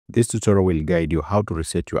This tutorial will guide you how to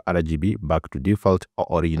reset your RGB back to default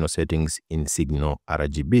or original settings in Signal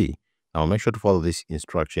RGB. Now make sure to follow these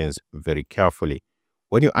instructions very carefully.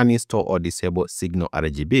 When you uninstall or disable Signal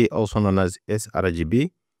RGB, also known as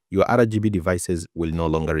SRGB, your RGB devices will no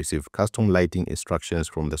longer receive custom lighting instructions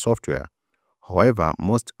from the software. However,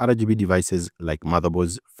 most RGB devices like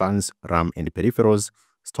motherboards, fans, RAM, and peripherals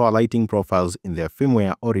store lighting profiles in their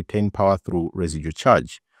firmware or retain power through residual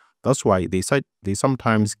charge. That's why they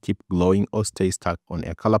sometimes keep glowing or stay stuck on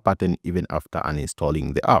a color pattern even after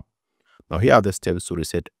uninstalling the app. Now here are the steps to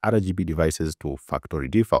reset RGB devices to factory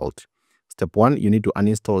default. Step 1, you need to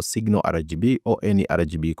uninstall Signal RGB or any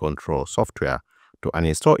RGB control software. To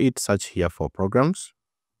uninstall it, search here for programs.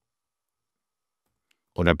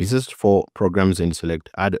 On your PC, search for programs and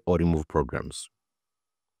select add or remove programs.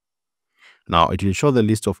 Now it will show the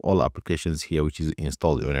list of all applications here which is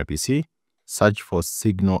installed on your PC. Search for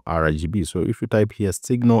Signal RGB. So if you type here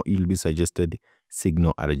Signal, it will be suggested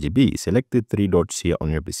Signal RGB. Select the 3 dots here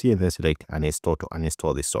on your PC and then select uninstall to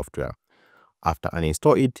uninstall this software. After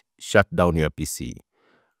uninstall it, shut down your PC.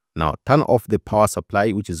 Now turn off the power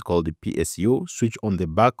supply, which is called the PSU. Switch on the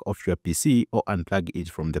back of your PC or unplug it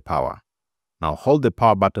from the power. Now hold the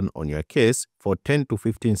power button on your case for 10 to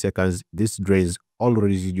 15 seconds. This drains all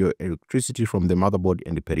residual electricity from the motherboard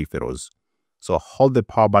and the peripherals. So hold the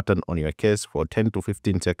power button on your case for 10 to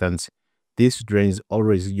 15 seconds. This drains all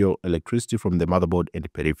residual electricity from the motherboard and the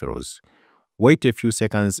peripherals. Wait a few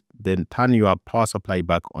seconds, then turn your power supply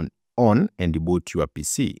back on and boot your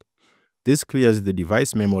PC. This clears the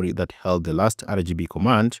device memory that held the last RGB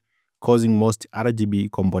command, causing most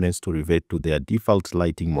RGB components to revert to their default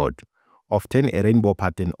lighting mode, often a rainbow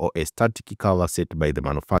pattern or a static color set by the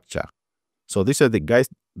manufacturer. So this is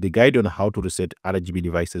the guide on how to reset RGB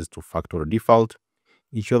devices to factory default.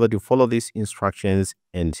 Ensure that you follow these instructions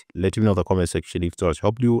and let me know in the comment section if it has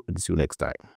helped you, and see you next time.